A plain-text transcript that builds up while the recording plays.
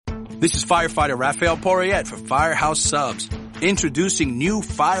This is firefighter Raphael Porriette for Firehouse Subs. Introducing new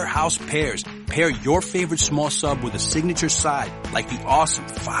Firehouse Pairs. Pair your favorite small sub with a signature side, like the awesome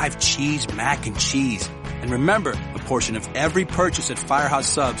 5-cheese mac and cheese. And remember, a portion of every purchase at Firehouse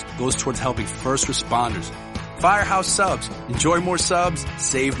Subs goes towards helping first responders. Firehouse Subs. Enjoy more subs,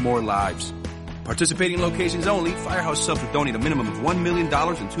 save more lives. Participating locations only. Firehouse Subs will donate a minimum of $1 million in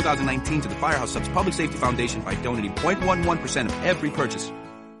 2019 to the Firehouse Subs Public Safety Foundation by donating 0.11% of every purchase.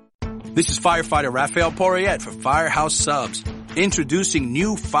 This is firefighter Raphael Porriette for Firehouse Subs. Introducing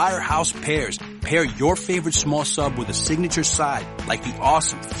new Firehouse Pairs. Pair your favorite small sub with a signature side, like the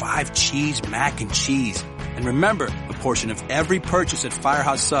awesome 5-cheese mac and cheese. And remember, a portion of every purchase at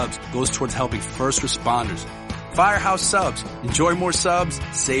Firehouse Subs goes towards helping first responders. Firehouse Subs. Enjoy more subs,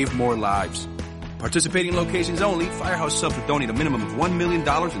 save more lives. Participating locations only. Firehouse Subs will donate a minimum of $1 million in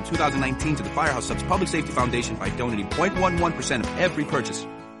 2019 to the Firehouse Subs Public Safety Foundation by donating 0.11% of every purchase.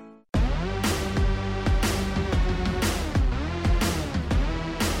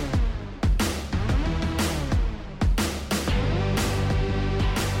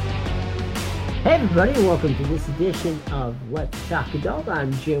 Hey everybody, and welcome to this edition of Let's Talk Adult.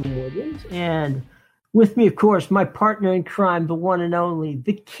 I'm Jim Williams, and with me, of course, my partner in crime, the one and only,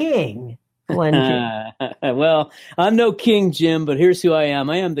 the King, Glenn King. Well, I'm no king, Jim, but here's who I am.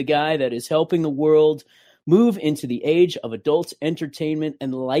 I am the guy that is helping the world move into the age of adult entertainment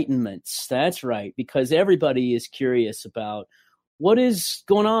enlightenment. That's right, because everybody is curious about what is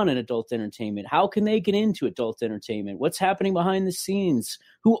going on in adult entertainment. How can they get into adult entertainment? What's happening behind the scenes?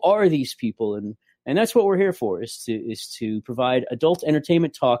 Who are these people? And that's what we're here for, is to provide adult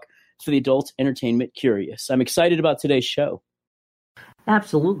entertainment talk for the adult entertainment curious. I'm excited about today's show.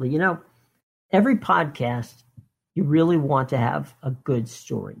 Absolutely. You know, every podcast, you really want to have a good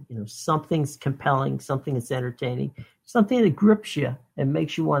story. You know, something's compelling, something that's entertaining, something that grips you and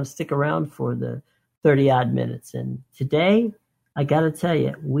makes you want to stick around for the 30-odd minutes. And today, I got to tell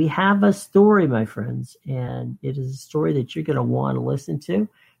you, we have a story, my friends, and it is a story that you're going to want to listen to.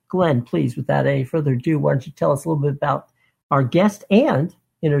 Glenn, please, without any further ado, why don't you tell us a little bit about our guest and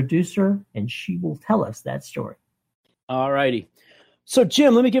introduce her, and she will tell us that story. All righty. So,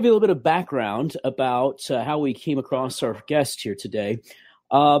 Jim, let me give you a little bit of background about how we came across our guest here today.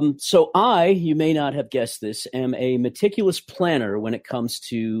 So I, you may not have guessed this, am a meticulous planner when it comes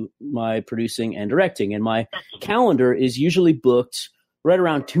to my producing and directing. And my calendar is usually booked right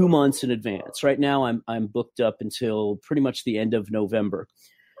around 2 months in advance. Right now I'm booked up until pretty much the end of November.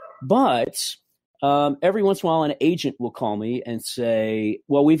 But every once in a while an agent will call me and say,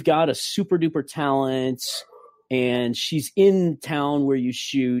 well, we've got a super duper talent and she's in town where you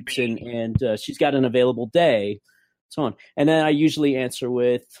shoot and she's got an available day. So on. And then I usually answer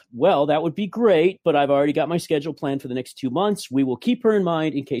with, well, that would be great, but I've already got my schedule planned for the next 2 months. We will keep her in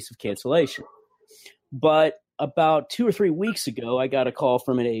mind in case of cancellation. But about 2 or 3 weeks ago, I got a call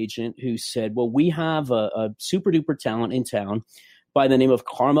from an agent who said, well, we have a super duper talent in town by the name of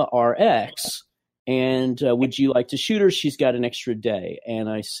Karma RX. And would you like to shoot her? She's got an extra day. And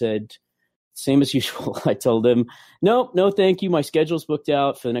I said, same as usual. I told him, no, thank you. My schedule's booked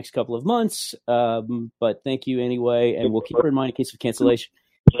out for the next couple of months, but thank you anyway, and we'll keep her in mind in case of cancellation.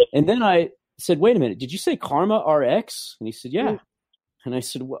 And then I said, wait a minute, did you say Karma RX? And he said, yeah. And I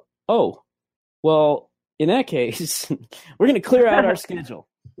said, well, in that case, we're going to clear out our schedule.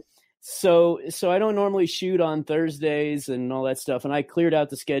 So I don't normally shoot on Thursdays and all that stuff, and I cleared out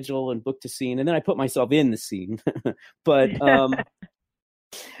the schedule and booked a scene, and then I put myself in the scene.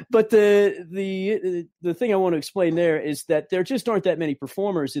 But the thing I want to explain there is that there just aren't that many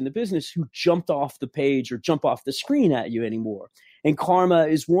performers in the business who jumped off the page or jump off the screen at you anymore. And Karma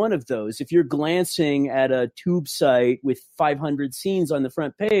is one of those. If you're glancing at a tube site with 500 scenes on the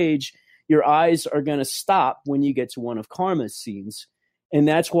front page, your eyes are going to stop when you get to one of Karma's scenes. And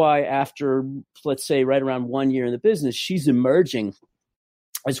that's why after, let's say, right around 1 year in the business, she's emerging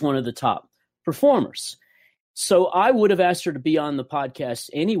as one of the top performers. So I would have asked her to be on the podcast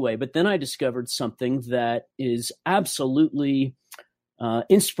anyway, but then I discovered something that is absolutely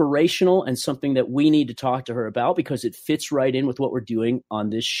inspirational and something that we need to talk to her about because it fits right in with what we're doing on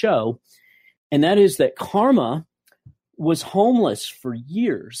this show. And that is that Karma was homeless for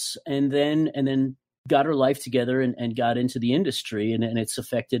years and then got her life together and got into the industry, and it's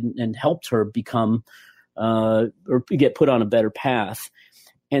affected and helped her become or get put on a better path.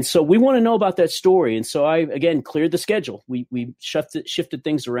 And so we want to know about that story. And so I, again, cleared the schedule. We shifted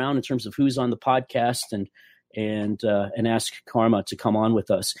things around in terms of who's on the podcast and asked Karma to come on with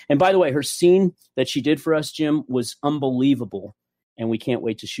us. And by the way, her scene that she did for us, Jim, was unbelievable. And we can't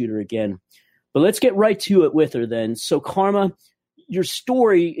wait to shoot her again. But let's get right to it with her then. So Karma, your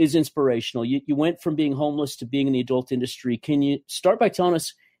story is inspirational. You went from being homeless to being in the adult industry. Can you start by telling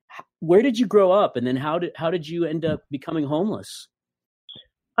us where did you grow up, and then how did you end up becoming homeless?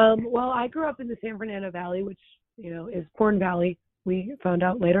 Well, I grew up in the San Fernando Valley, which, is Porn Valley. We found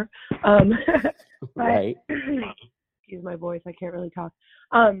out later. Right. Excuse my voice. I can't really talk.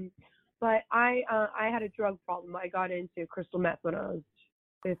 But I had a drug problem. I got into crystal meth when I was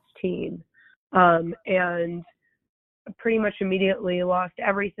 15. And pretty much immediately lost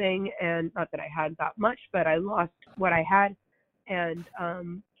everything. And not that I had that much, but I lost what I had. And,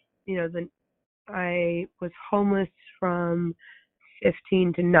 then I was homeless from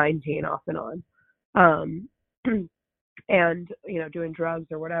 15 to 19 off and on. And, doing drugs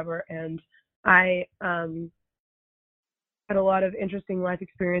or whatever. And I had a lot of interesting life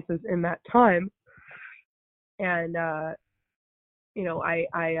experiences in that time. And, I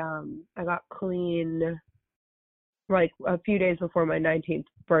got clean like a few days before my 19th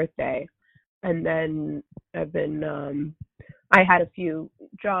birthday. And then I've been, I had a few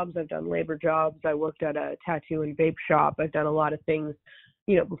jobs. I've done labor jobs. I worked at a tattoo and vape shop. I've done a lot of things,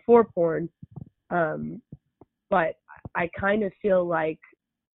 before porn. But I kind of feel like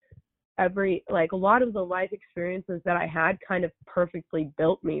a lot of the life experiences that I had kind of perfectly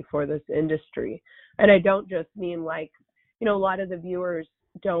built me for this industry. And I don't just mean a lot of the viewers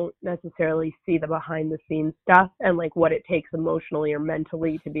don't necessarily see the behind the scenes stuff and what it takes emotionally or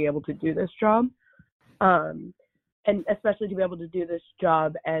mentally to be able to do this job. And especially to be able to do this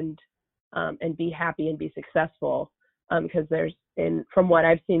job and be happy and be successful. Because from what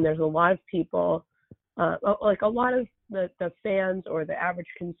I've seen, there's a lot of people, a lot of the fans or the average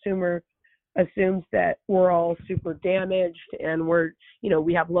consumer assumes that we're all super damaged and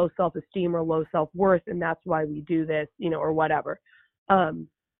we have low self-esteem or low self-worth, and that's why we do this, or whatever. And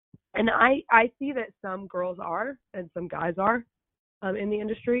I see that some girls are and some guys are in the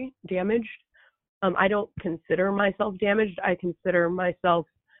industry damaged. I don't consider myself damaged. I consider myself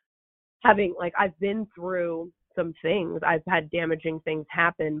having, I've been through some things. I've had damaging things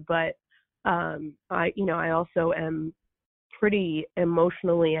happen, but I also am pretty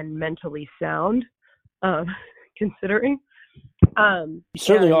emotionally and mentally sound, considering. You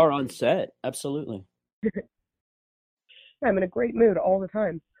certainly are on set. Absolutely. I'm in a great mood all the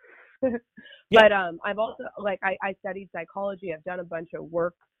time. Yeah. But I've also, I studied psychology. I've done a bunch of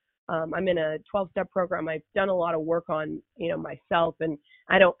work. I'm in a 12-step program. I've done a lot of work on, myself, and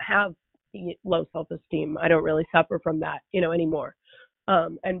I don't have low self-esteem. I don't really suffer from that, anymore.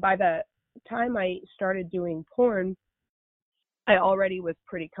 And by the time I started doing porn, I already was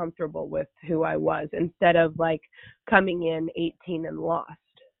pretty comfortable with who I was, instead of coming in 18 and lost,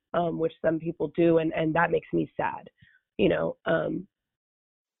 which some people do. And that makes me sad, so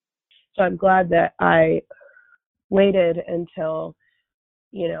I'm glad that I waited until,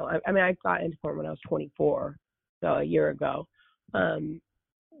 I got into porn when I was 24, so a year ago.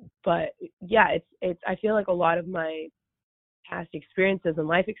 But yeah, I feel like a lot of my past experiences and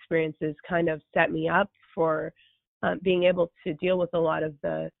life experiences kind of set me up for being able to deal with a lot of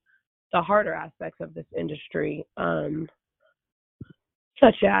the harder aspects of this industry,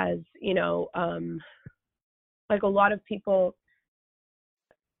 such as, a lot of people,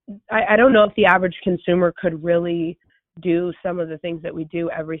 I don't know if the average consumer could really do some of the things that we do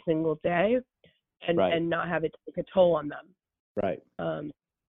every single day and, right. and not have it take a toll on them. Right.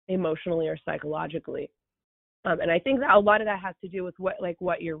 Emotionally or psychologically. And I think that a lot of that has to do with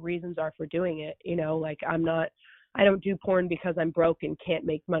what your reasons are for doing it. I don't do porn because I'm broke and can't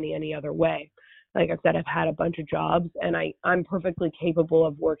make money any other way. Like I said, I've had a bunch of jobs and I'm perfectly capable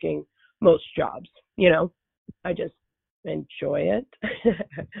of working most jobs. I just enjoy it.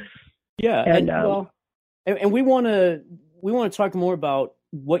 Yeah. And we want to talk more about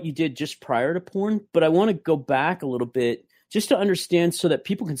what you did just prior to porn, but I want to go back a little bit just to understand so that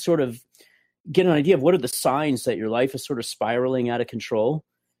people can sort of get an idea of what are the signs that your life is sort of spiraling out of control.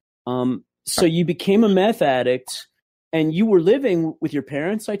 So you became a meth addict and you were living with your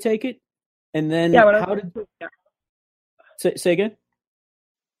parents, I take it? And then say again?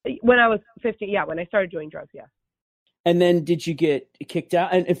 When I was 15, when I started doing drugs, yeah. And then did you get kicked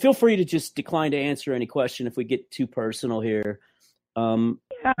out? And feel free to just decline to answer any question if we get too personal here. I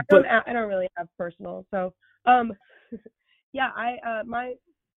don't really have personal. So,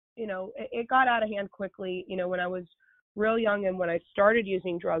 it got out of hand quickly. When I was real young and when I started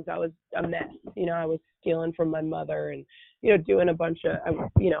using drugs, I was a mess. I was stealing from my mother and, doing a bunch of,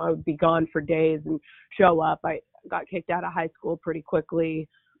 I would be gone for days and show up. I got kicked out of high school pretty quickly.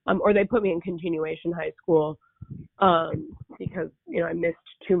 Or they put me in continuation high school because, I missed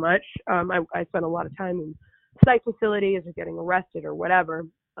too much. I spent a lot of time in psych facilities or getting arrested or whatever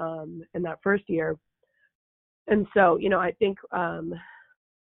in that first year. And so, I think,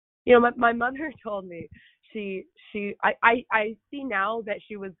 my mother told me I see now that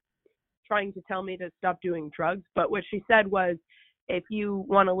she was trying to tell me to stop doing drugs, but what she said was, if you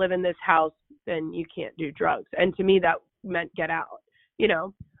want to live in this house, then you can't do drugs. And to me, that meant get out,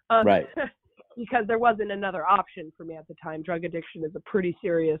 Right. because there wasn't another option for me at the time. Drug addiction is a pretty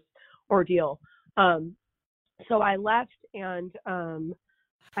serious ordeal. So I left, and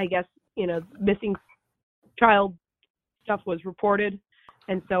I guess, missing child stuff was reported.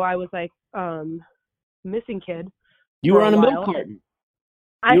 And so I was like, missing kid. You were on a milk carton.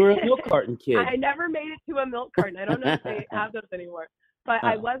 You were a milk carton kid. I never made it to a milk carton. I don't know if they have those anymore. But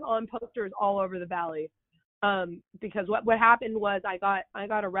I was on posters all over the valley. Because what happened was I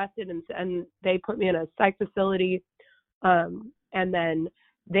got arrested, and they put me in a psych facility. And then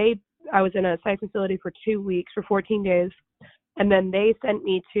I was in a psych facility for 2 weeks, for 14 days. And then they sent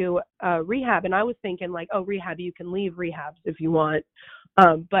me to rehab. And I was thinking like, oh, rehab, you can leave rehabs if you want.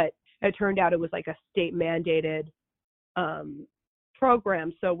 But it turned out it was like a state mandated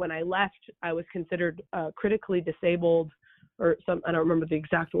program. So when I left, I was considered critically disabled, or I don't remember the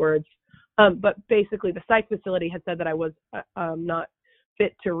exact words. But basically the psych facility had said that I was not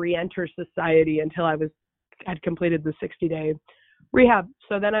fit to re-enter society until I had completed the 60-day rehab.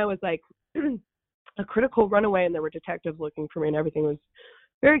 So then I was like a critical runaway, and there were detectives looking for me, and everything was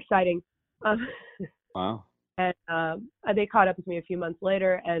very exciting. Wow. And they caught up with me a few months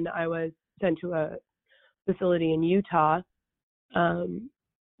later, and I was sent to a facility in Utah,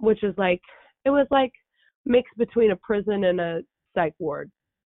 which is it was like mixed between a prison and a psych ward.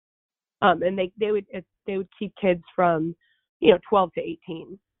 And they would keep kids from 12 to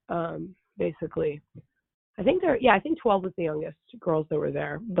 18, basically. I think 12 was the youngest girls that were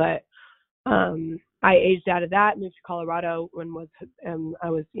there. But I aged out of that, moved to Colorado I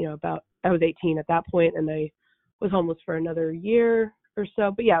was 18 at that point, and I was homeless for another year or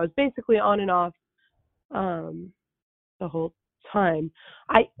so. But yeah, I was basically on and off the whole time.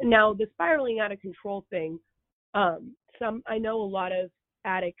 Now the spiraling out of control thing, I know a lot of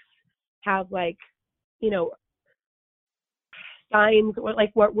addicts have signs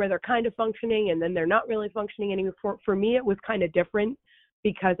where they're kind of functioning and then they're not really functioning anymore. For me, it was kind of different,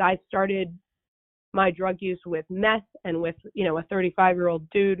 because I started my drug use with meth and with, a 35-year-old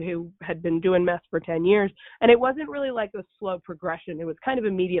dude who had been doing meth for 10 years. And it wasn't really like a slow progression. It was kind of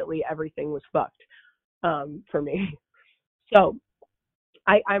immediately everything was fucked for me. So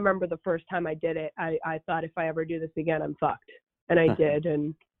I remember the first time I did it, I thought, if I ever do this again, I'm fucked. And I did.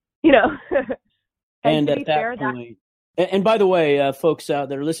 And, and at that point, and by the way, folks out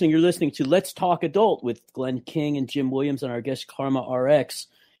there listening, you're listening to Let's Talk Adult with Glenn King and Jim Williams and our guest Karma RX.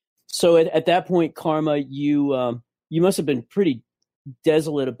 So at that point, Karma, you must have been pretty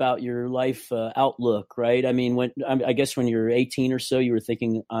desolate about your life outlook, right? I mean, I guess when you're 18 or so, you were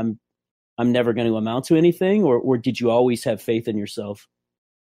thinking, I'm never going to amount to anything, or did you always have faith in yourself?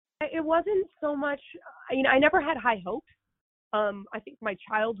 It wasn't so much. I never had high hopes. I think my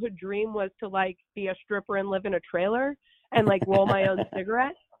childhood dream was to be a stripper and live in a trailer and roll my own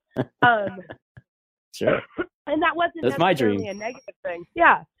cigarettes. Sure. And that wasn't That's my necessarily dream. a negative thing.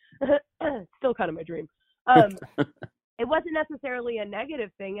 Yeah. Still kind of my dream. It wasn't necessarily a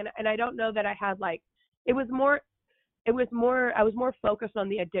negative thing. And I don't know that I had I was more focused on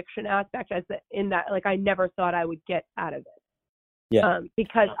the addiction aspect in that I never thought I would get out of it. Yeah.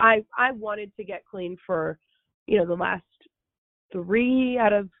 Because I wanted to get clean for, the last 3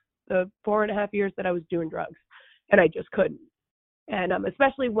 out of the 4.5 years that I was doing drugs, and I just couldn't. And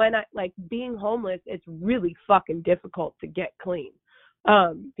especially when being homeless, it's really fucking difficult to get clean,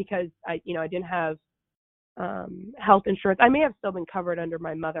 because I didn't have health insurance. I may have still been covered under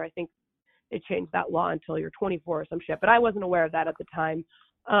my mother. I think it changed that law until you're 24 or some shit, but I wasn't aware of that at the time.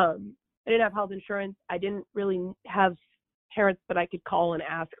 I didn't have health insurance. I didn't really have parents that I could call and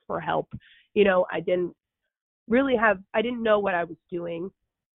ask for help. I didn't know what I was doing.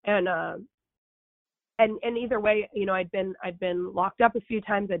 And either way, I'd been locked up a few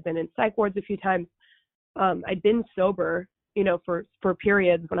times. I'd been in psych wards a few times. I'd been sober, for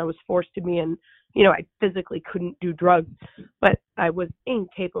periods when I was forced to be, and, I physically couldn't do drugs, but I was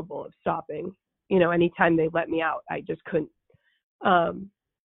incapable of stopping. Anytime they let me out, I just couldn't. But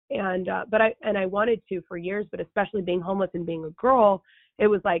I wanted to for years, but especially being homeless and being a girl, it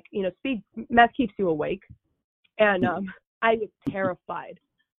was meth keeps you awake. And I was terrified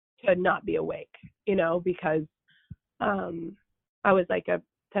to not be awake, because I was a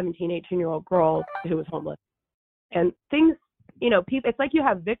 17, 18-year-old girl who was homeless. And things people, it's like you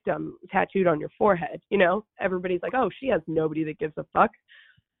have victim tattooed on your forehead, everybody's like, oh, she has nobody that gives a fuck.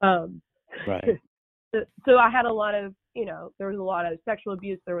 Right. So I had a lot of, there was a lot of sexual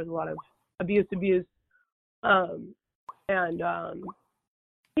abuse. There was a lot of abuse. It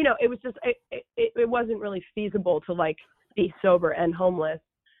was just, it wasn't really feasible to like be sober and homeless.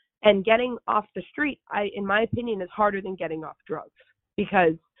 And getting off the street, in my opinion, is harder than getting off drugs,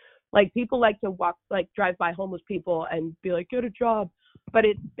 because like people like to drive by homeless people and be like, get a job. But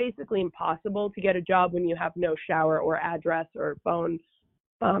it's basically impossible to get a job when you have no shower or address or phone,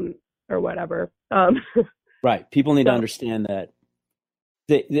 or whatever. Right. People need to understand that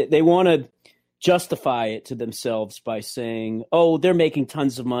they want to justify it to themselves by saying, oh, they're making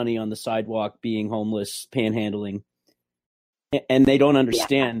tons of money on the sidewalk being homeless, panhandling. And they don't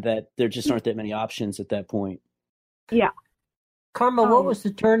understand that there just aren't that many options at that point. Yeah. Karma, what was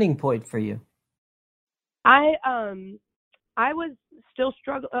the turning point for you? I was still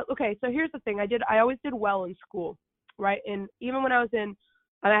struggling. Okay, so here's the thing. I always did well in school, right? And even when I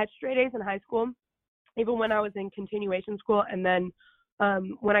had straight A's in high school, even when I was in continuation school, and then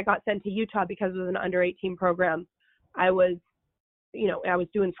when I got sent to Utah because it was an under 18 program, I was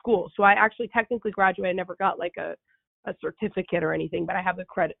doing school. So I actually technically graduated. I never got like a certificate or anything, but I have the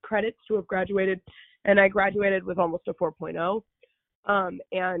credits to have graduated, and I graduated with almost a 4.0.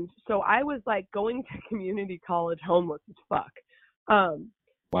 And so I was like going to community college homeless as fuck.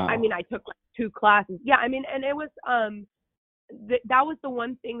 Wow. I mean, I took like 2 classes. Yeah. I mean, and it was, that was the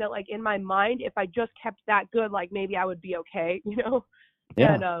one thing that like in my mind, if I just kept that good, like maybe I would be okay,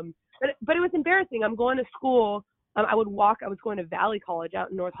 Yeah. And, but it was embarrassing. I'm going to school. I would walk. I was going to Valley College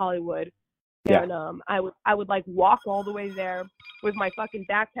out in North Hollywood. Yeah. And I would like walk all the way there with my fucking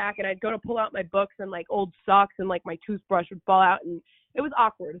backpack, and I'd go to pull out my books and like old socks, and like my toothbrush would fall out, and it was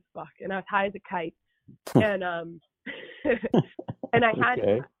awkward as fuck. And I was high as a kite. And and I had.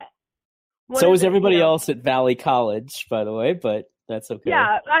 Okay. So was everybody else at Valley College, by the way, but that's okay.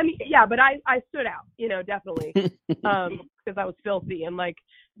 Yeah, I mean, yeah, but I stood out, definitely, because I was filthy, and like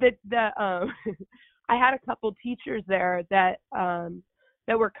I had a couple teachers there that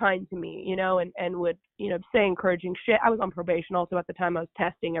were kind to me, and would, say encouraging shit. I was on probation also at the time. I was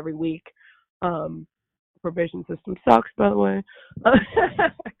testing every week. Probation system sucks, by the way. I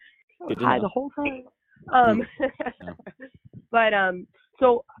was high the whole time. But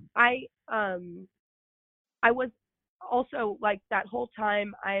so I was also like that whole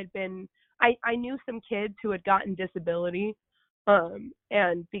time I knew some kids who had gotten disability.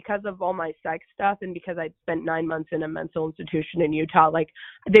 And because of all my sex stuff, and because I'd spent 9 months in a mental institution in Utah, like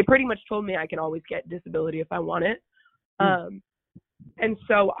they pretty much told me I can always get disability if I want it. And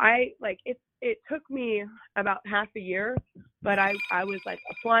so it took me about half a year, but I was like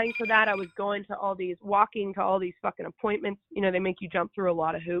applying for that. I was walking to all these fucking appointments. They make you jump through a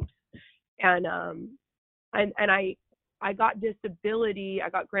lot of hoops. And I got disability. I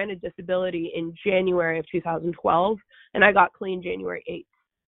got granted disability in January of 2012, and I got clean January 8th.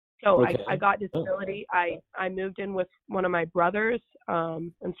 So okay. I got disability. I moved in with one of my brothers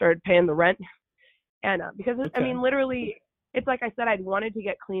and started paying the rent. And because, okay. I mean, literally, it's like I said, I'd wanted to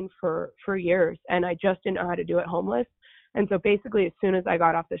get clean for years, and I just didn't know how to do it homeless. And so basically, as soon as I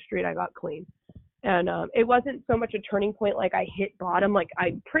got off the street, I got clean. And it wasn't so much a turning point like I hit bottom. Like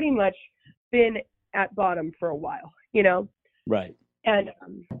I'd pretty much been at bottom for a while, Right. And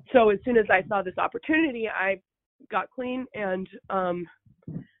so as soon as I saw this opportunity, I got clean, and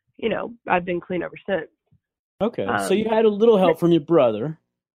I've been clean ever since. Okay. So you had a little help from your brother,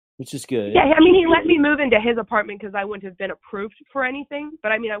 which is good. Yeah, I mean, he let me move into his apartment because I wouldn't have been approved for anything.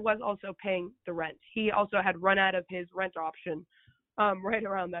 But I mean, I was also paying the rent. He also had run out of his rent option right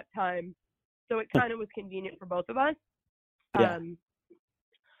around that time. So it kind of was convenient for both of us. Yeah.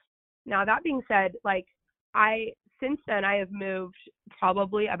 Now, that being said, like since then, I have moved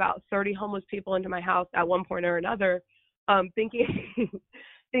probably about 30 homeless people into my house at one point or another,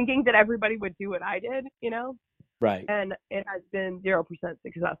 thinking that everybody would do what I did, Right. And it has been 0%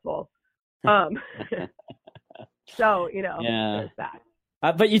 successful. So, yeah. There's that.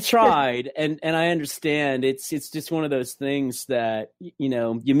 But you tried, and I understand. It's just one of those things that,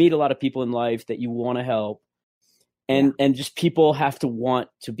 you meet a lot of people in life that you want to help, and just people have to want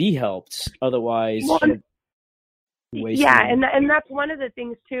to be helped. Otherwise, yeah, and that's one of the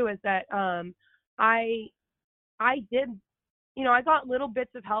things too, is that I did, I got little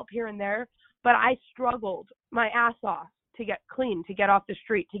bits of help here and there, but I struggled my ass off to get clean, to get off the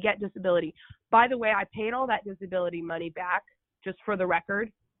street, to get disability. By the way, I paid all that disability money back, just for the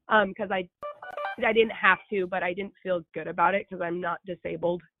record, because I didn't have to, but I didn't feel good about it because I'm not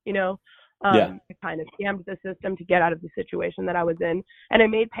disabled, I kind of scammed the system to get out of the situation that I was in. And I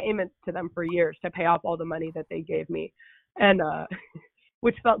made payments to them for years to pay off all the money that they gave me. And,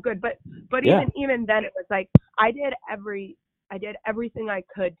 which felt good. But even then it was like, I did everything I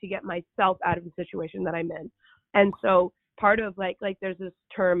could to get myself out of the situation that I'm in. And so part of like there's this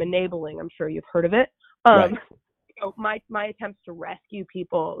term enabling, I'm sure you've heard of it. So my attempts to rescue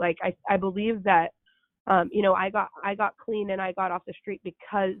people, like I believe that, I got clean and I got off the street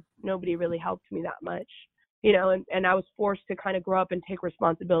because nobody really helped me that much, and I was forced to kind of grow up and take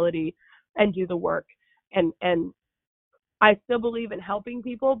responsibility and do the work. And I still believe in helping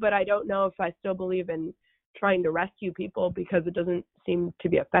people, but I don't know if I still believe in trying to rescue people, because it doesn't seem to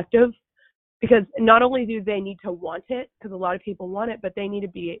be effective. Because not only do they need to want it, because a lot of people want it, but they need to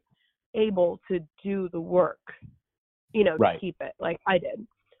be able to do the work, to keep it like I did.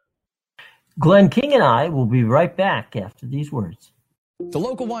 Glenn King and I will be right back after these words. The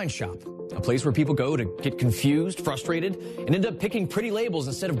local wine shop, a place where people go to get confused, frustrated, and end up picking pretty labels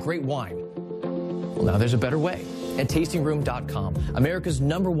instead of great wine. Well, now there's a better way. At TastingRoom.com, America's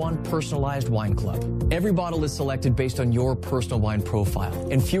 #1 personalized wine club. Every bottle is selected based on your personal wine profile,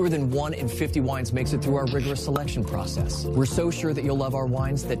 and fewer than 1 in 50 wines makes it through our rigorous selection process. We're so sure that you'll love our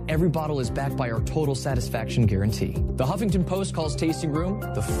wines that every bottle is backed by our total satisfaction guarantee. The Huffington Post calls Tasting Room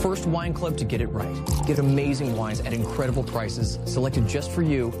the first wine club to get it right. Get amazing wines at incredible prices, selected just for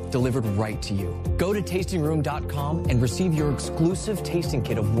you, delivered right to you. Go to TastingRoom.com and receive your exclusive tasting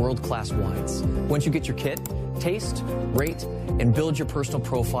kit of world-class wines. Once you get your kit, taste, rate, and build your personal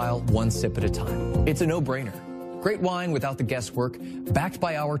profile one sip at a time. It's a no-brainer. Great wine without the guesswork, backed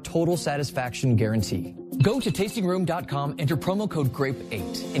by our total satisfaction guarantee. Go to TastingRoom.com, enter promo code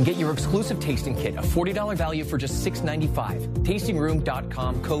GRAPE8, and get your exclusive tasting kit, a $40 value for just $6.95.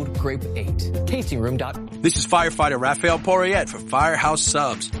 TastingRoom.com, code GRAPE8. TastingRoom.com. This is firefighter Raphael Porriette for Firehouse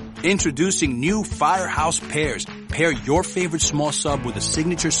Subs. Introducing new Firehouse Pairs. Pair your favorite small sub with a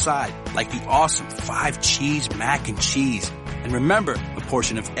signature side, like the awesome 5-cheese mac and cheese. And remember, a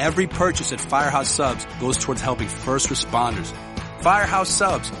portion of every purchase at Firehouse Subs goes towards helping first responders. Firehouse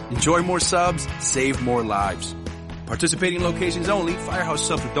Subs. Enjoy more subs, save more lives. Participating locations only. Firehouse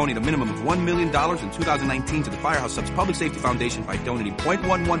Subs will donate a minimum of $1 million in 2019 to the Firehouse Subs Public Safety Foundation by donating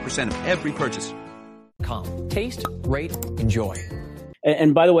 0.11% of every purchase. Taste, rate, enjoy.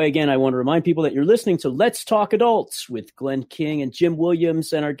 And by the way, again, I want to remind people that you're listening to Let's Talk Adults with Glenn King and Jim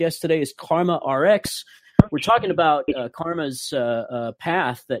Williams. And our guest today is Karma RX. We're talking about Karma's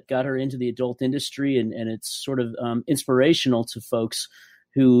path that got her into the adult industry, and it's sort of inspirational to folks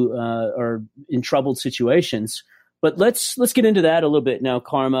who are in troubled situations. But let's get into that a little bit now,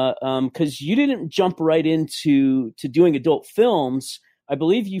 Karma, because you didn't jump right into doing adult films. I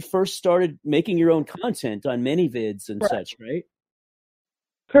believe you first started making your own content on ManyVids and such, right?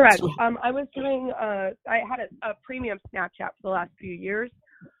 Correct. So, I was doing, I had a premium Snapchat for the last few years,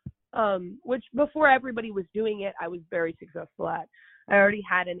 which before everybody was doing it, I was very successful at. I already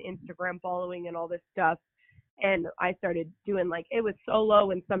had an Instagram following and all this stuff. And I started doing it was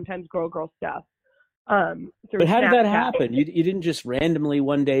solo and sometimes girl stuff. But how did that happen? You didn't just randomly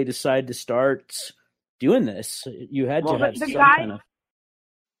one day decide to start doing this. You had to have some kind of...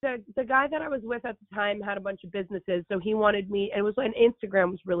 The guy that I was with at the time had a bunch of businesses, so he wanted me, and it was when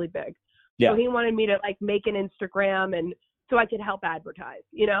Instagram was really big. Yeah. So he wanted me to make an Instagram and so I could help advertise,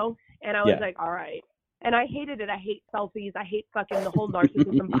 And I was like, all right. And I hated it. I hate selfies. I hate fucking the whole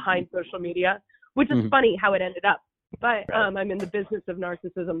narcissism behind social media, which is funny how it ended up. But I'm in the business of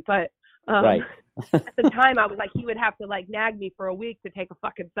narcissism. But at the time I was like, he would have to nag me for a week to take a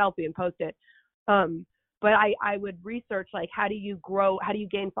fucking selfie and post it. But I would research, how do you grow, how do you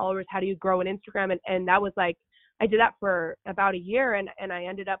gain followers, how do you grow an Instagram? And that was I did that for about a year, and I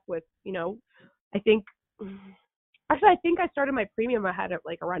ended up with, I think I started my premium, I had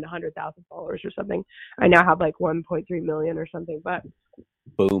around 100,000 followers or something. I now have 1.3 million or something, but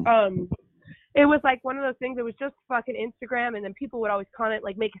boom. It was one of those things. It was just fucking Instagram, and then people would always comment,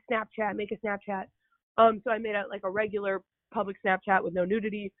 make a Snapchat. So I made a regular public Snapchat with no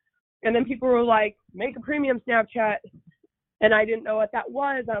nudity. And then people were like, make a premium Snapchat. And I didn't know what that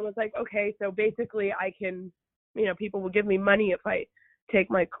was. I was like, okay, so basically I can, people will give me money if I take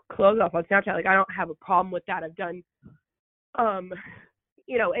my clothes off on Snapchat. I don't have a problem with that. I've done,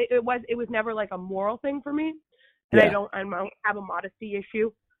 it was never a moral thing for me. And I don't have a modesty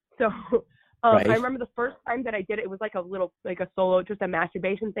issue. So I remember the first time that I did it, it was a solo, just a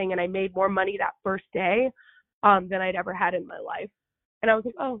masturbation thing. And I made more money that first day than I'd ever had in my life. And I was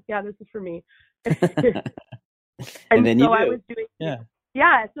like, oh, yeah, this is for me. and then so I was doing,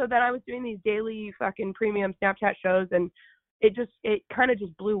 so then I was doing these daily fucking premium Snapchat shows. And it kind of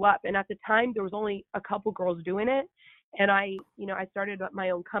just blew up. And at the time there was only a couple girls doing it. And I started up my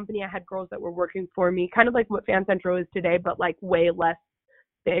own company. I had girls that were working for me, kind of like what Fan Central is today, but like way less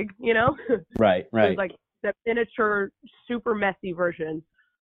big, Right. It was like the miniature, super messy version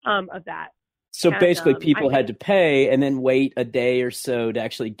of that. So basically people had to pay and then wait a day or so to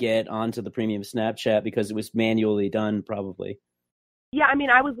actually get onto the premium Snapchat because it was manually done probably. Yeah, I mean,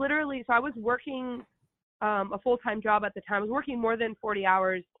 I was working a full-time job at the time. I was working more than 40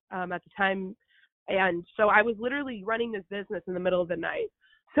 hours at the time. And so I was literally running this business in the middle of the night.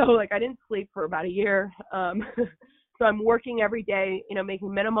 So like I didn't sleep for about a year. So I'm working every day,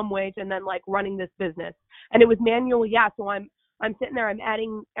 making minimum wage and then like running this business. And it was manual. Yeah. So I'm sitting there, I'm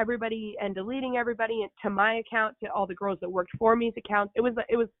adding everybody and deleting everybody to my account, to all the girls that worked for me's accounts. It was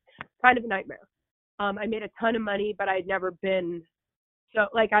kind of a nightmare. I made a ton of money, but I'd never been so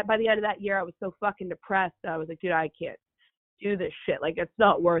like by the end of that year, I was so fucking depressed. I was like, dude, I can't do this shit. Like, it's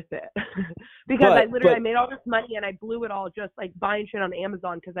not worth it. Because I made all this money and I blew it all just like buying shit on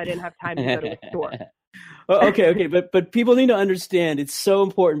Amazon because I didn't have time to go to a store. Well, okay. But people need to understand, it's so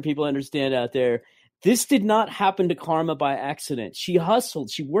important people understand out there, this did not happen to Karma by accident. She hustled.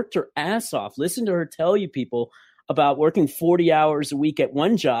 She worked her ass off. Listen to her tell you people about working 40 hours a week at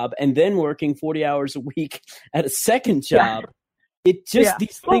one job and then working 40 hours a week at a second job. It just,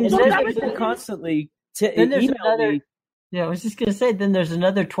 these things people constantly email me. Yeah, I was just going to say, then there's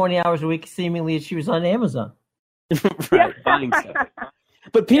another 20 hours a week seemingly she was on Amazon. Right, buying stuff.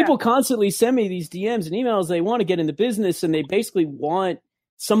 But people constantly send me these DMs and emails. They want to get into business and they basically want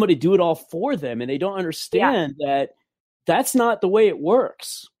somebody to do it all for them. And they don't understand that that's not the way it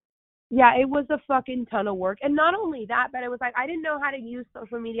works. Yeah, it was a fucking ton of work. And not only that, but it was like, I didn't know how to use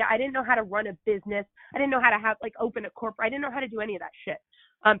social media. I didn't know how to run a business. I didn't know how to open a corporate. I didn't know how to do any of that shit.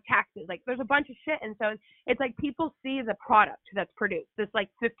 Taxes, like there's a bunch of shit. And so it's like people see the product that's produced, this like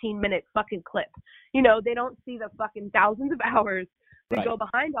 15-minute fucking clip. They don't see the fucking thousands of hours that go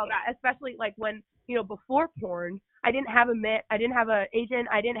behind all that, especially like when, before porn, I didn't have an agent.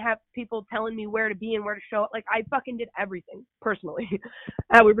 I didn't have people telling me where to be and where to show up. Like I fucking did everything personally.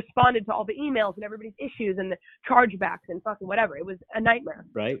 We responded to all the emails and everybody's issues and the chargebacks and fucking whatever. It was a nightmare.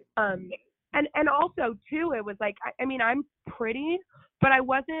 Right. And also too, it was like, I mean, I'm pretty, but I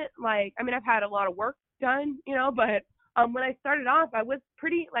wasn't like, I mean, I've had a lot of work done, but when I started off, I was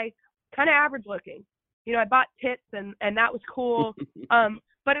pretty like kind of average looking. I bought tits and that was cool.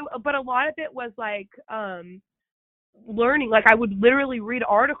 But a lot of it was like learning. Like I would literally read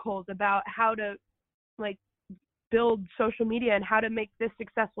articles about how to like build social media and how to make this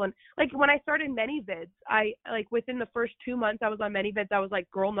successful. And like when I started ManyVids, I like within the first 2 months I was on ManyVids, I was like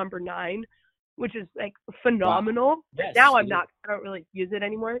girl number 9, which is like phenomenal. Wow. Yes, now I don't really use it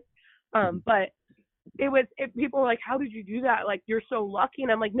anymore. But people were like, how did you do that? Like, you're so lucky.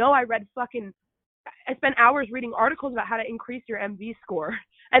 And I'm like, no, I spent hours reading articles about how to increase your MV score.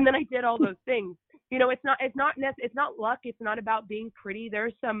 And then I did all those things. It's not luck. It's not about being pretty.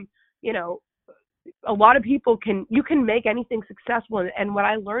 There's some, a lot of people you can make anything successful. And what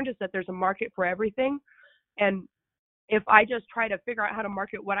I learned is that there's a market for everything. And if I just try to figure out how to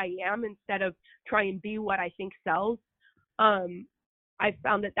market what I am instead of try and be what I think sells, I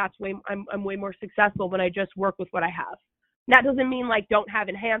found that I'm way more successful when I just work with what I have. And that doesn't mean like don't have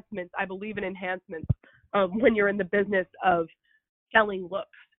enhancements. I believe in enhancements when you're in the business of selling looks,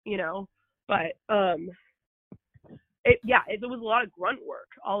 but it was a lot of grunt work,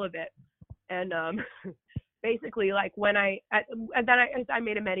 all of it. And basically like when I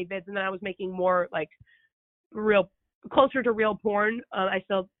made a ManyVids and then I was making more like closer to real porn. I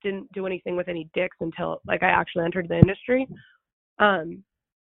still didn't do anything with any dicks until like I actually entered the industry.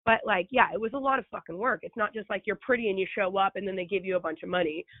 But like, yeah, it was a lot of fucking work. It's not just like you're pretty and you show up and then they give you a bunch of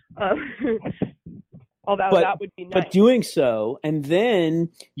money. Although that would be nice. But doing so, and then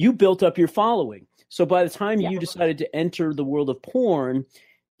you built up your following. So by the time you decided to enter the world of porn,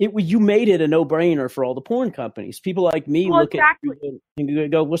 you made it a no-brainer for all the porn companies. People like me look at you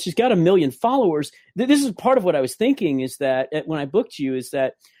and go, well, she's got 1 million followers. This is part of what I was thinking is that when I booked you is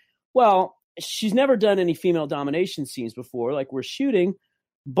that, well, she's never done any female domination scenes before, like we're shooting,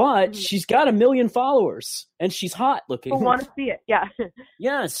 but she's got 1 million followers and she's hot looking. People want to see it. Yeah.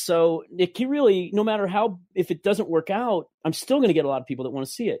 Yeah. So it can really, no matter how, if it doesn't work out, I'm still going to get a lot of people that want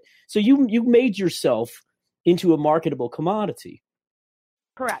to see it. So you made yourself into a marketable commodity.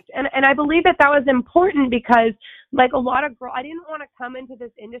 Correct. And I believe that was important because like a lot of girls, I didn't want to come into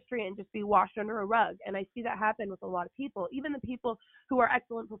this industry and just be washed under a rug. And I see that happen with a lot of people, even the people who are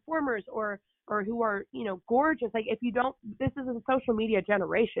excellent performers or who are, gorgeous. Like if you don't, this is a social media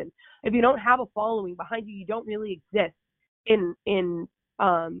generation. If you don't have a following behind you, you don't really exist. in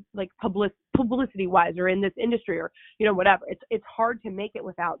like publicity wise, or in this industry, or whatever. It's hard to make it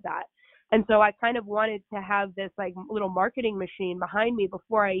without that. And so I kind of wanted to have this like little marketing machine behind me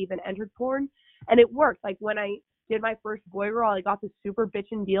before I even entered porn, and it worked. Like when I did my first Boy Girl, I got this super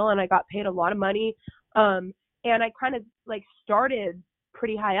bitchin' deal, and I got paid a lot of money, and I kind of like started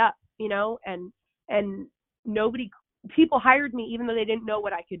pretty high up, and people hired me even though they didn't know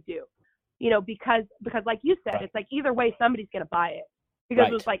what I could do, because like you said, it's like either way somebody's gonna buy it, because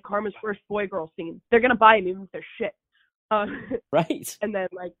it was like Karma's first Boy Girl scene. They're gonna buy them even if they're shit. Right. And then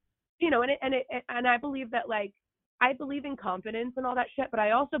like, and I believe that, like, I believe in confidence and all that shit, but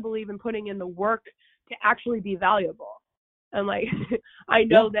I also believe in putting in the work to actually be valuable. And like, I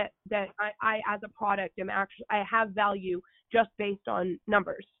know that I as a product I have value just based on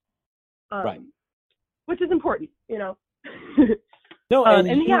numbers, right? Which is important, No,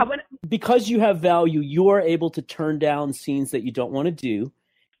 and because you have value, you're able to turn down scenes that you don't want to do.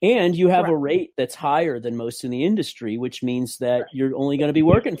 And you have a rate that's higher than most in the industry, which means that you're only going to be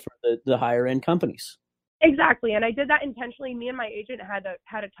working for the higher end companies. Exactly. And I did that intentionally. Me and my agent had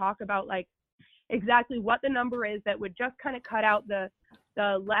to talk about like exactly what the number is that would just kind of cut out the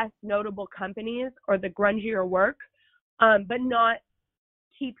less notable companies or the grungier work, but not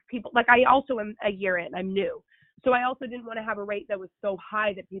keep people. Like, I also am a year in, I'm new. So I also didn't want to have a rate that was so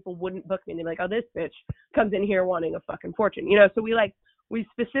high that people wouldn't book me. And they'd be like, oh, this bitch comes in here wanting a fucking fortune, So we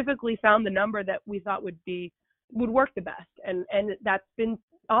specifically found the number that we thought would work the best. And that's been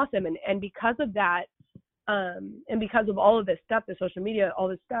awesome. And because of that, and because of all of this stuff, the social media, all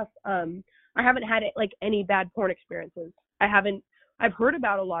this stuff, I haven't had like any bad porn experiences. I've heard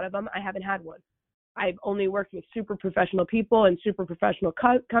about a lot of them. I haven't had one. I've only worked with super professional people and super professional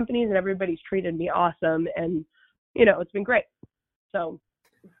companies, and everybody's treated me awesome. And, it's been great. So,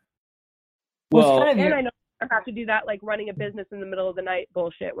 well, and I know I have to do that, like running a business in the middle of the night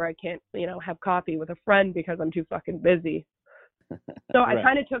bullshit where I can't, have coffee with a friend because I'm too fucking busy. So I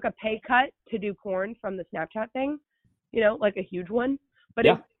kind of took a pay cut to do porn from the Snapchat thing, like a huge one. But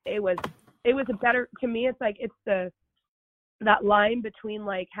it was a better, to me, it's like, it's that line between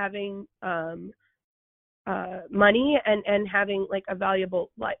like having money and having like a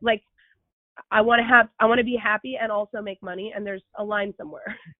valuable life. Like I want to be happy and also make money, and there's a line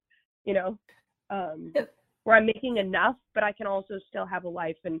somewhere, where I'm making enough, but I can also still have a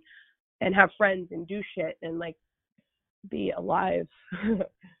life and have friends and do shit and like be alive.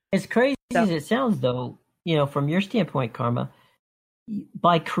 As crazy as it sounds, though, from your standpoint, Karma,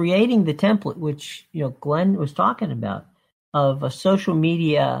 by creating the template, which, Glenn was talking about, of a social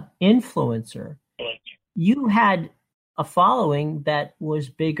media influencer, you had a following that was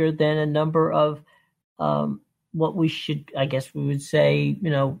bigger than a number of what we would say,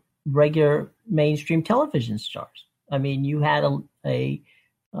 regular mainstream television stars. I mean, you had a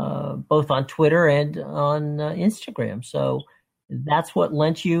both on Twitter and on Instagram. So that's what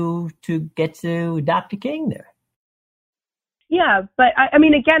lent you to get to Dr. King there. Yeah, but I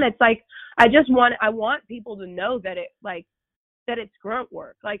mean, again, it's like I want people to know that that it's grunt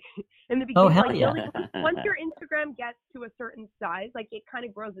work. Like in the beginning, really, once your Instagram gets to a certain size, like it kind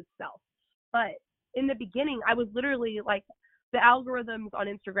of grows itself. But in the beginning, I was literally like, the algorithms on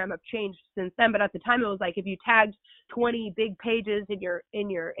Instagram have changed since then. But at the time, it was like if you tagged 20 big pages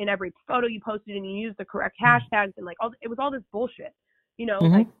in every photo you posted, and you used the correct hashtags, and like it was all this bullshit,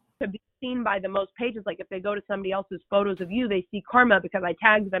 like to be seen by the most pages. Like if they go to somebody else's photos of you, they see Karma because I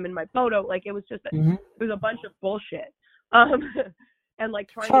tagged them in my photo. Like it was just it was a bunch of bullshit. And like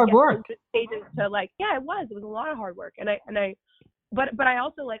trying to get pages to like, it was a lot of hard work. But I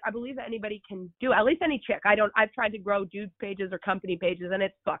also like, I believe that anybody can do, at least any chick. I've tried to grow dude pages or company pages, and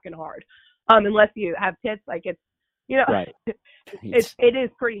it's fucking hard. Unless you have tits, like it's, right. it is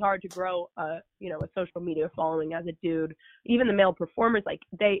pretty hard to grow a social media following as a dude. Even the male performers, like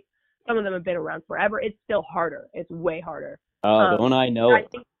some of them have been around forever. It's still harder. It's way harder. Don't I know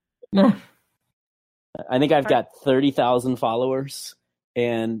it? I think I've got 30,000 followers,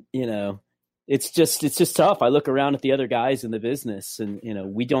 and it's just tough. I look around at the other guys in the business, and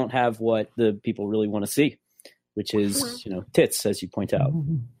we don't have what the people really want to see, which is tits, as you point out.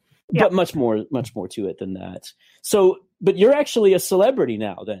 But much more to it than that. So, but you're actually a celebrity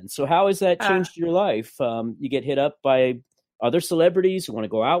now, then. So how has that changed your life? You get hit up by other celebrities who want to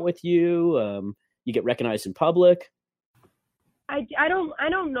go out with you. You get recognized in public. I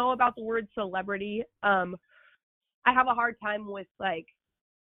don't know about the word celebrity. I have a hard time with like,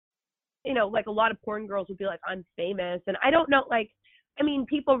 like a lot of porn girls would be like, I'm famous, and I don't know, like, I mean,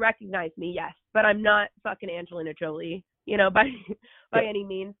 people recognize me, yes, but I'm not fucking Angelina Jolie, by any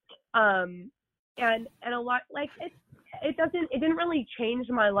means. And a lot, like, it didn't really change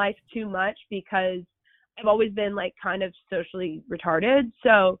my life too much because I've always been like kind of socially retarded.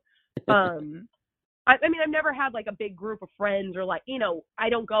 So, I mean, I've never had like a big group of friends or like, you know, I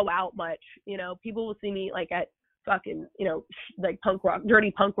don't go out much, you know, people will see me like at fucking, you know, like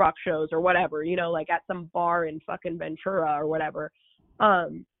dirty punk rock shows or whatever, you know, like at some bar in fucking Ventura or whatever.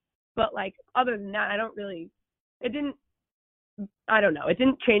 But like, other than that, it didn't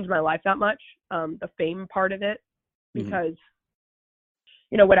change my life that much. The fame part of it, because,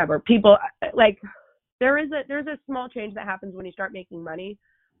 you know, whatever, people like, there's a small change that happens when you start making money.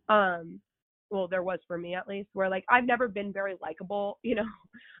 Well, there was for me at least, where like, I've never been very likable, you know,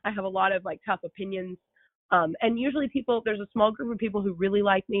 I have a lot of like tough opinions. And usually there's a small group of people who really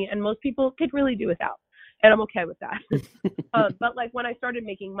like me, and most people could really do without, and I'm okay with that. But like when I started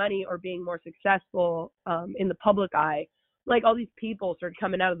making money or being more successful, in the public eye, like all these people started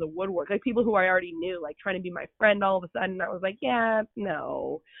coming out of the woodwork, like people who I already knew, like trying to be my friend all of a sudden. I was like, yeah,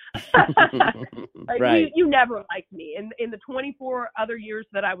 no. Like, right. You never liked me. In the 24 other years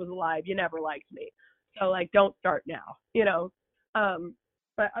that I was alive, you never liked me. So like, don't start now, you know?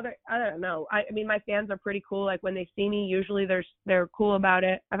 But I don't know. I mean, my fans are pretty cool. Like when they see me, usually they're cool about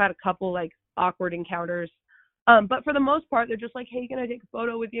it. I've had a couple like awkward encounters. But for the most part, they're just like, hey, can I take a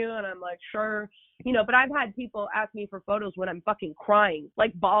photo with you? And I'm like, sure. You know, but I've had people ask me for photos when I'm fucking crying,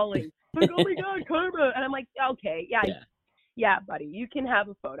 like bawling. Like, oh my God, Karma. And I'm like, okay, yeah, buddy, you can have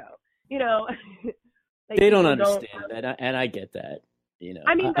a photo. You know, like, they don't understand that. And I get that, you know.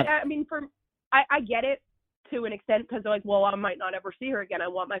 I mean, I get it to an extent, because they're like, well, I might not ever see her again. I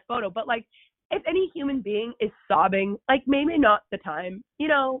want my photo. But like, if any human being is sobbing, like maybe not the time, you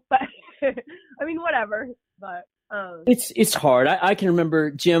know, but I mean, whatever. But it's hard. I can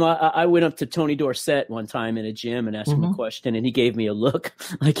remember, Jim, I went up to Tony Dorsett one time in a gym and asked him a question, and he gave me a look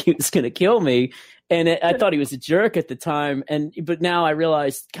like he was going to kill me. And I thought he was a jerk at the time. But now I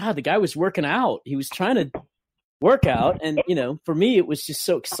realized, God, the guy was working out. He was trying to work out. And, you know, for me, it was just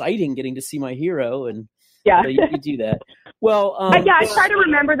so exciting getting to see my hero. And yeah, you do that. Well, I try to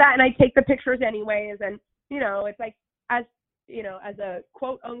remember that, and I take the pictures anyways. And, you know, it's like, as you know, as a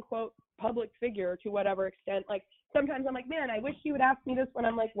quote unquote public figure to whatever extent, like sometimes I'm like, man, I wish you would ask me this when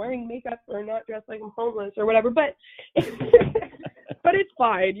I'm like wearing makeup or not dressed like I'm homeless or whatever. But but it's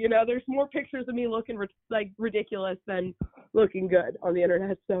fine, you know. There's more pictures of me looking like ridiculous than looking good on the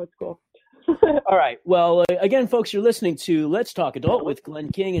internet, so it's cool. All right. Well, again, folks, you're listening to Let's Talk Adult with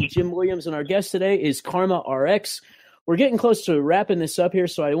Glenn King and Jim Williams, and our guest today is Karma RX. We're getting close to wrapping this up here,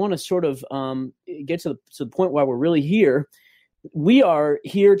 so I want to sort of get to the point where we're really here. We are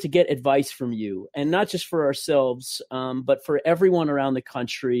here to get advice from you, and not just for ourselves, but for everyone around the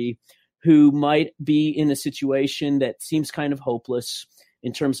country who might be in a situation that seems kind of hopeless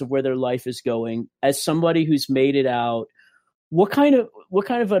in terms of where their life is going. As somebody who's made it out, what kind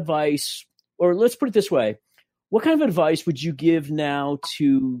of advice, or let's put it this way, what kind of advice would you give now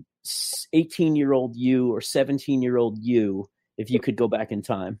to 18-year-old you or 17-year-old you if you could go back in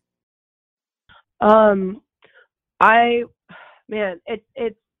time? Man,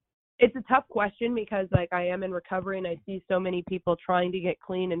 it's a tough question, because like I am in recovery and I see so many people trying to get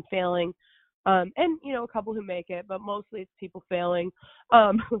clean and failing, and you know, a couple who make it, but mostly it's people failing.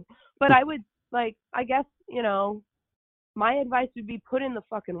 But I would, like, I guess, you know, my advice would be put in the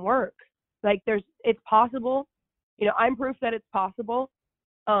fucking work. Like it's possible, you know, I'm proof that it's possible.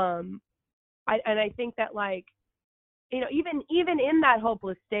 I think that, like, you know, even in that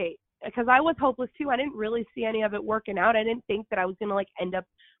hopeless state, because I was hopeless too. I didn't really see any of it working out. I didn't think that I was going to like end up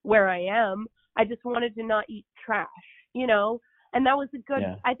where I am. I just wanted to not eat trash, you know? And that was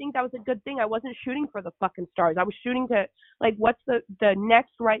I think that was a good thing. I wasn't shooting for the fucking stars. I was shooting to like, what's the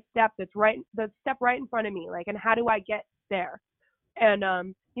next right step the step right in front of me? Like, and how do I get there? And,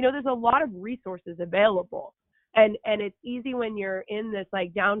 you know, there's a lot of resources available, and it's easy when you're in this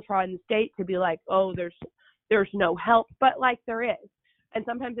like downtrodden state to be like, oh, there's no help, but like there is. And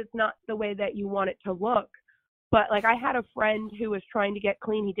sometimes it's not the way that you want it to look. But like, I had a friend who was trying to get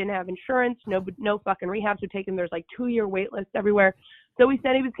clean. He didn't have insurance, no fucking rehabs would take him. There's like 2-year wait lists everywhere. So he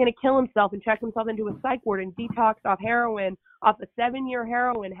said he was going to kill himself and check himself into a psych ward and detox off heroin, off a 7-year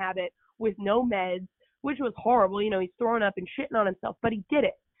heroin habit with no meds, which was horrible. You know, he's throwing up and shitting on himself, but he did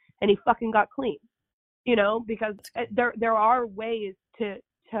it, and he fucking got clean. You know, because there are ways to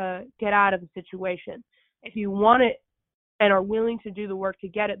get out of a situation. If you want it and are willing to do the work to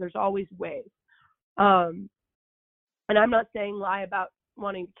get it, there's always ways. And I'm not saying lie about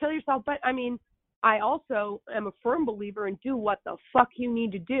wanting to kill yourself, but I mean, I also am a firm believer in do what the fuck you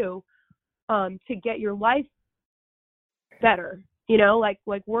need to do to get your life better. You know, like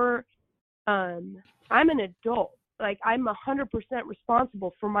we're, I'm an adult. like I'm 100%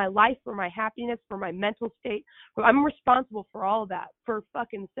 responsible for my life, for my happiness, for my mental state. I'm responsible for all of that, for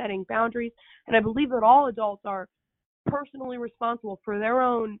fucking setting boundaries. And I believe that all adults are personally responsible for their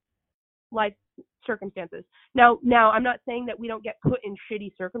own life circumstances. Now I'm not saying that we don't get put in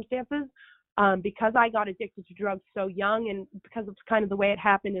shitty circumstances, because I got addicted to drugs so young, and because it's kind of the way it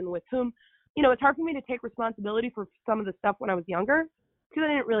happened and with whom, you know, it's hard for me to take responsibility for some of the stuff when I was younger, because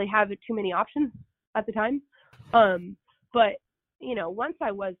I didn't really have too many options at the time. But, you know, once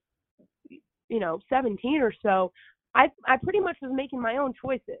I was, you know, 17 or so, I pretty much was making my own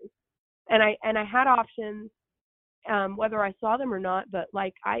choices, and I had options, whether I saw them or not, but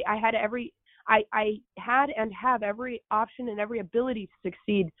like I had and have every option and every ability to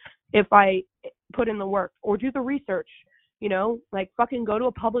succeed if I put in the work or do the research, you know, like fucking go to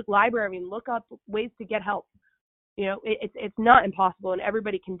a public library and look up ways to get help. You know, it's not impossible, and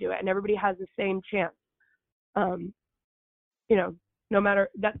everybody can do it, and everybody has the same chance. You know, no matter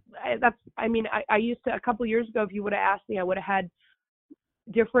I mean, I used to, a couple years ago, if you would have asked me, I would have had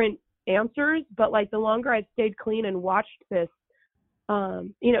different answers, but like the longer I've stayed clean and watched this,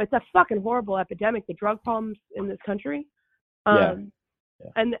 you know, it's a fucking horrible epidemic, the drug problems in this country. And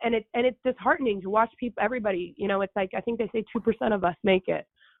it's disheartening to watch everybody, you know, it's like, I think they say 2% of us make it,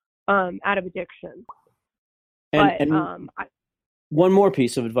 out of addiction. One more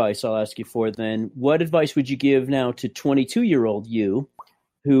piece of advice I'll ask you for then. What advice would you give now to 22-year-old you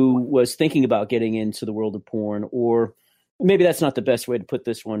who was thinking about getting into the world of porn? Or maybe that's not the best way to put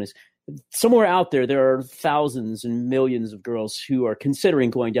this one, is somewhere out there are thousands and millions of girls who are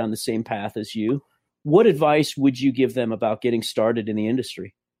considering going down the same path as you. What advice would you give them about getting started in the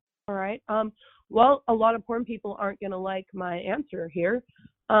industry? All right. Well, a lot of porn people aren't going to like my answer here.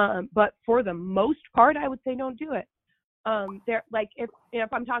 But for the most part, I would say don't do it. They're like, if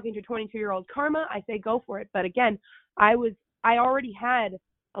I'm talking to 22-year-old Karma, I say go for it. But again, I already had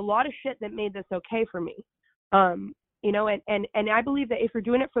a lot of shit that made this okay for me. You know, and I believe that if you're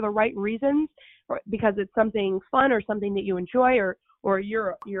doing it for the right reasons, or because it's something fun or something that you enjoy, or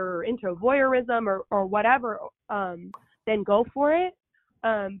you're into voyeurism or whatever, then go for it.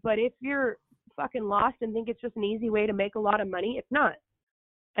 But if you're fucking lost and think it's just an easy way to make a lot of money, it's not.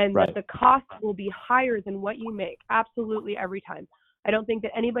 And right. The cost will be higher than what you make, absolutely every time. I don't think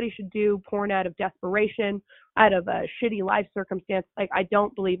that anybody should do porn out of desperation, out of a shitty life circumstance. Like, I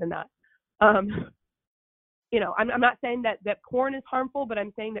don't believe in that. You know, I'm not saying that porn is harmful, but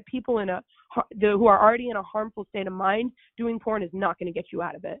I'm saying that people who are already in a harmful state of mind, doing porn is not going to get you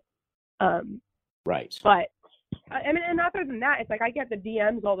out of it. Right. But I mean, and other than that, it's like I get the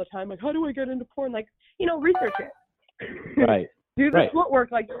DMs all the time, like, how do I get into porn? Like, you know, research it. Right. Do the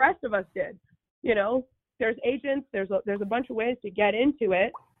footwork like the rest of us did. You know, there's agents, there's a bunch of ways to get into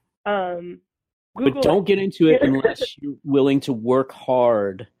it. But don't get into it unless you're willing to work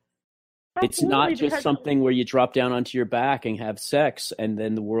hard. Absolutely, it's not just something where you drop down onto your back and have sex and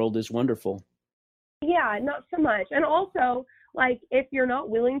then the world is wonderful. Yeah, not so much. And also, like, if you're not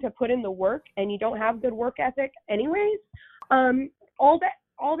willing to put in the work and you don't have good work ethic anyways, all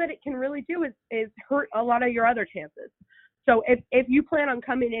that it can really do is hurt a lot of your other chances. So if you plan on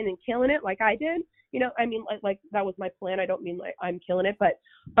coming in and killing it like I did, you know, I mean, like that was my plan. I don't mean like I'm killing it, but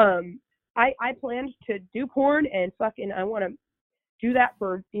I planned to do porn and fucking I want to do that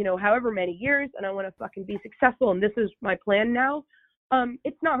for, you know, however many years, and I want to fucking be successful, and this is my plan now.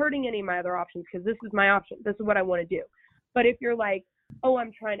 It's not hurting any of my other options because this is my option. This is what I want to do. But if you're like, oh,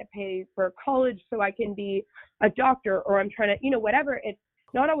 I'm trying to pay for college so I can be a doctor, or I'm trying to, you know, whatever, it's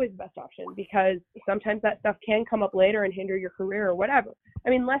not always the best option because sometimes that stuff can come up later and hinder your career or whatever. I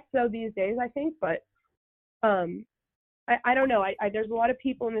mean, less so these days, I think, but I don't know. There's a lot of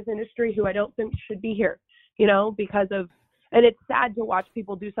people in this industry who I don't think should be here, you know, because of, and it's sad to watch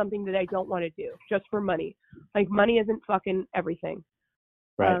people do something that they don't want to do just for money. Like, money isn't fucking everything.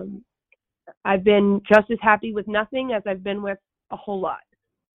 Right. I've been just as happy with nothing as I've been with a whole lot,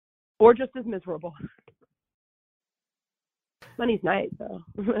 or just as miserable. Money's nice, though.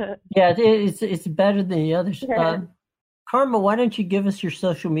 Yeah, it's better than the others. Karma, why don't you give us your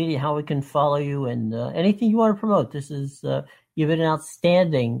social media, how we can follow you, and anything you want to promote? This is you've been an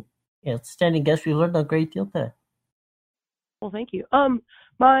outstanding guest. We learned a great deal today. Well, thank you.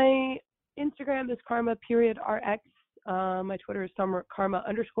 My Instagram is karma.rx. My Twitter is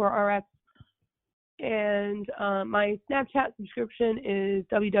karma_RX. And my Snapchat subscription is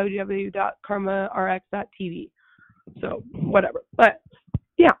www.karmarx.tv. So, whatever. But,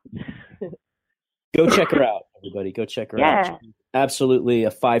 yeah. Go check her out, everybody. Go check her out. She's absolutely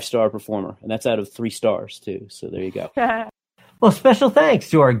a 5-star performer. And that's out of 3 stars, too. So, there you go. Well, special thanks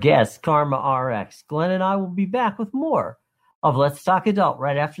to our guest, Karma RX. Glenn and I will be back with more of Let's Talk Adult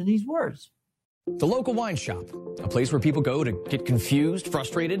right after these words. The Local Wine Shop, a place where people go to get confused,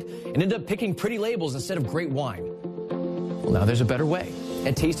 frustrated, and end up picking pretty labels instead of great wine. Well, now there's a better way.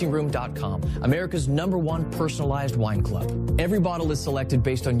 At TastingRoom.com, America's #1 personalized wine club. Every bottle is selected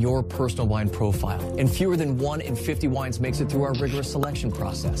based on your personal wine profile, and fewer than 1 in 50 wines makes it through our rigorous selection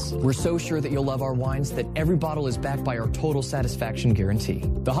process. We're so sure that you'll love our wines that every bottle is backed by our total satisfaction guarantee.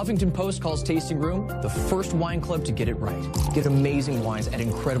 The Huffington Post calls Tasting Room the first wine club to get it right. Get amazing wines at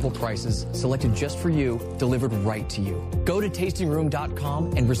incredible prices, selected just for you, delivered right to you. Go to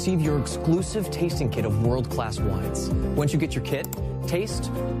TastingRoom.com and receive your exclusive tasting kit of world-class wines. Once you get your kit, taste,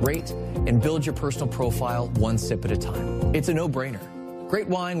 rate, and build your personal profile one sip at a time. It's a no-brainer. Great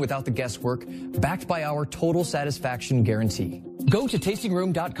wine without the guesswork, backed by our total satisfaction guarantee. Go to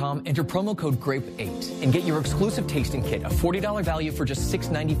TastingRoom.com, enter promo code GRAPE8, and get your exclusive tasting kit, a $40 value for just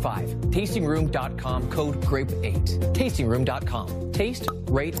 $6.95. TastingRoom.com, code GRAPE8. TastingRoom.com. Taste,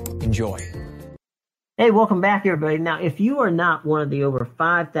 rate, enjoy. Hey, welcome back, everybody. Now, if you are not one of the over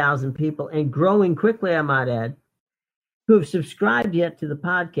 5,000 people, and growing quickly, I might add, who have subscribed yet to the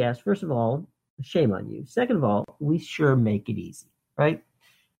podcast, first of all, shame on you. Second of all, we sure make it easy, right?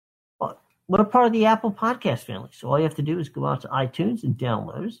 Well, we're part of the Apple Podcast family, so all you have to do is go out to iTunes and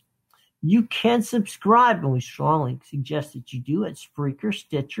download us. You can subscribe, and we strongly suggest that you do at Spreaker,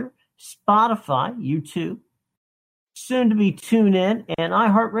 Stitcher, Spotify, YouTube, soon to be TuneIn, and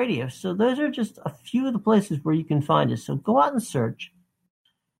iHeartRadio. So those are just a few of the places where you can find us. So go out and search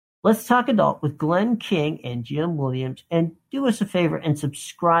Let's Talk Adult with Glenn King and Jim Williams, and do us a favor and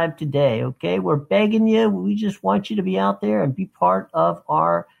subscribe today, okay? We're begging you. We just want you to be out there and be part of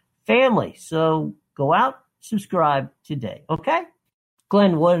our family. So go out, subscribe today, okay?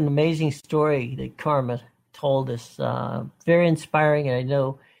 Glenn, what an amazing story that Karma told us. Very inspiring, and I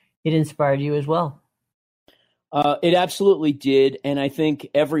know it inspired you as well. It absolutely did, and I think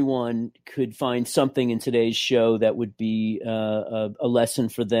everyone could find something in today's show that would be a lesson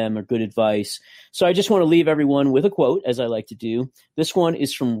for them or good advice. So I just want to leave everyone with a quote, as I like to do. This one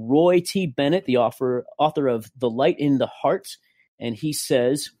is from Roy T. Bennett, the author of The Light in the Heart, and he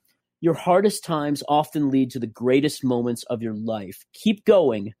says, "Your hardest times often lead to the greatest moments of your life. Keep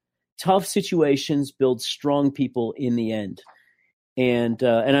going. Tough situations build strong people in the end." And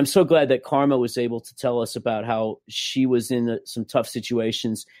I'm so glad that Karma was able to tell us about how she was in some tough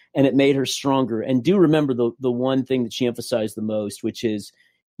situations and it made her stronger. And do remember the one thing that she emphasized the most, which is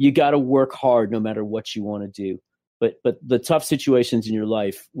you got to work hard no matter what you want to do. But the tough situations in your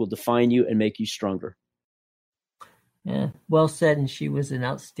life will define you and make you stronger. Yeah, well said. And she was an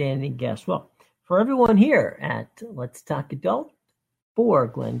outstanding guest. Well, for everyone here at Let's Talk Adult, for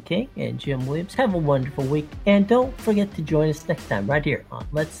Glenn King and Jim Williams, have a wonderful week. And don't forget to join us next time right here on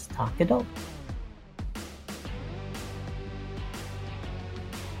Let's Talk Adult.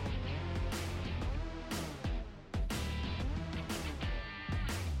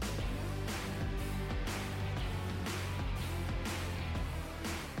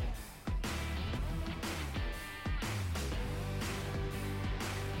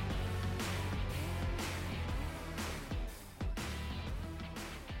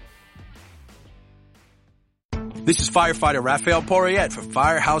 This is firefighter Raphael Porriette for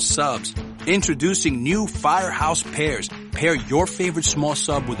Firehouse Subs. Introducing new Firehouse Pairs. Pair your favorite small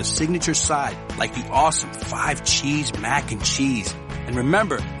sub with a signature side, like the awesome 5-cheese mac and cheese. And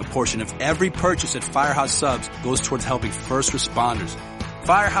remember, a portion of every purchase at Firehouse Subs goes towards helping first responders.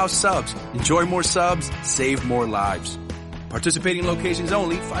 Firehouse Subs. Enjoy more subs, save more lives. Participating locations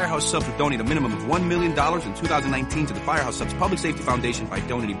only. Firehouse Subs will donate a minimum of $1 million in 2019 to the Firehouse Subs Public Safety Foundation by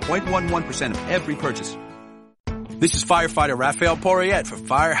donating 0.11% of every purchase. This is firefighter Raphael Porriette for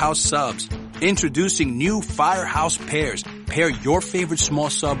Firehouse Subs. Introducing new Firehouse Pairs. Pair your favorite small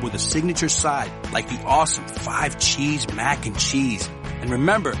sub with a signature side, like the awesome 5-cheese mac and cheese. And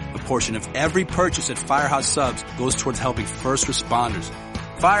remember, a portion of every purchase at Firehouse Subs goes towards helping first responders.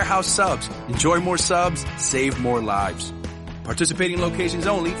 Firehouse Subs. Enjoy more subs, save more lives. Participating locations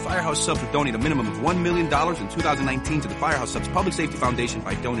only. Firehouse Subs will donate a minimum of $1 million in 2019 to the Firehouse Subs Public Safety Foundation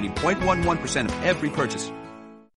by donating 0.11% of every purchase.